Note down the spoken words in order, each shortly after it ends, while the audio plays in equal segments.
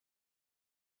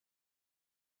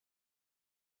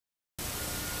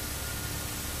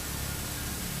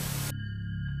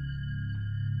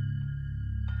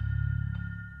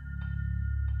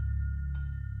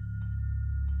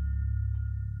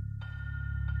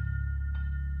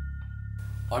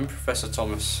I'm Professor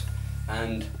Thomas,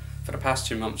 and for the past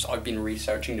 2 months I've been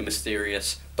researching the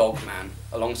mysterious Dogman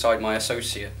alongside my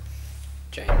associate,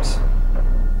 James.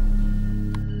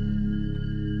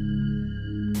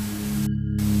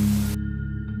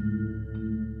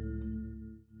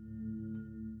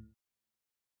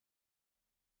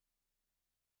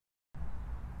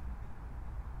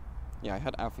 Yeah, I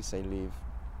had Alfie say leave.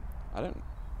 I don't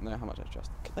know how much I trust.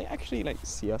 Could they actually like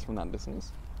see us from that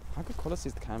distance? How good quality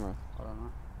is the camera? I don't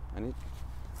know.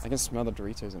 I can smell the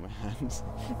Doritos in my hands.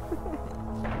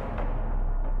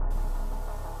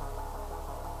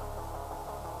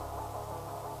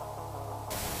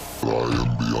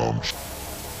 Brian Beyond.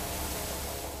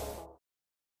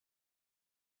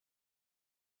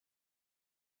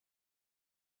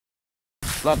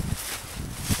 Blood.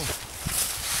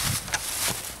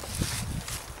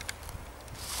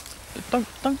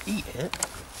 Don't eat it.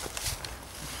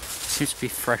 Seems to be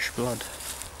fresh blood.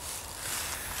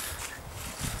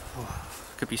 Oh,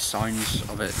 could be signs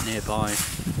of it nearby.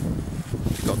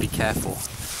 You've got to be careful.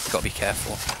 You've got to be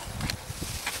careful.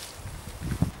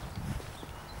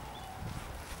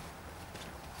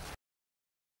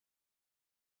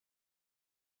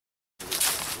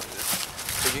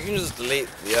 You can just delete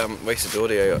the wasted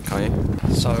audio, can't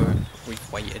you? So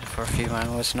we've waited for a few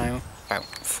hours now, about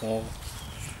 5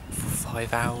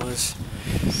 hours.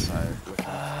 So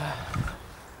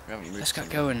Let's get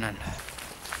going then.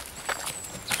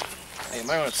 Hey, you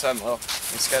might want to turn them off.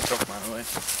 I'm scared Dogman away.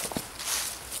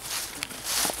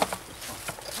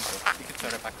 You can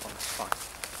turn it back on, it's fine.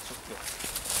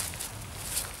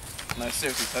 No,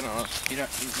 seriously, turn it off. You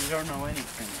don't know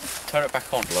anything. Turn it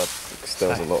back on. Blood.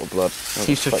 There's a lot of blood.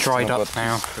 Seems to have dried up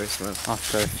now. Christ, man.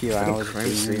 After a few hours of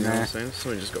being in there.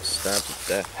 Someone just got stabbed to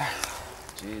death.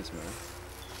 Jeez, man.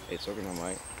 It's all gonna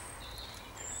mate.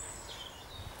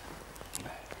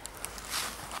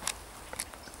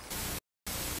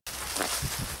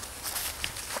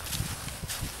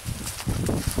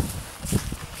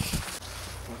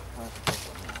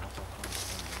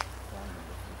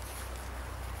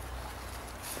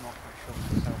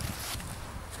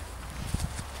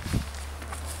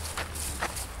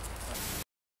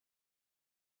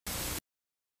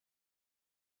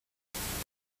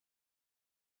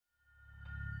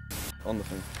 On the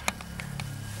thing.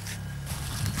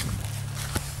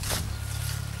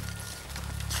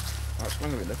 That's what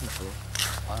I'm gonna be looking for.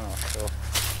 I'm not sure.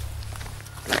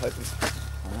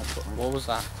 What was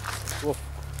that? Whoa.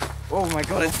 Oh my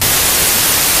god, it's...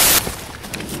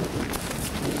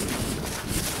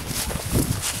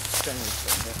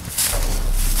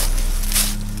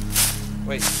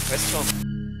 Wait, where's Tom?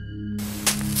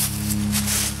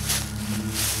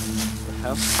 What the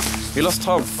hell? We lost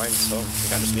Tom. Find Tom. We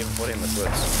can't just leave a body in the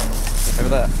woods. Over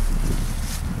there.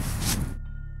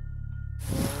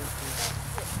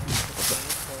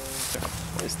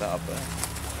 What is that up there?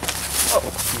 Oh,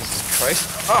 Jesus Christ.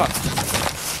 Ah!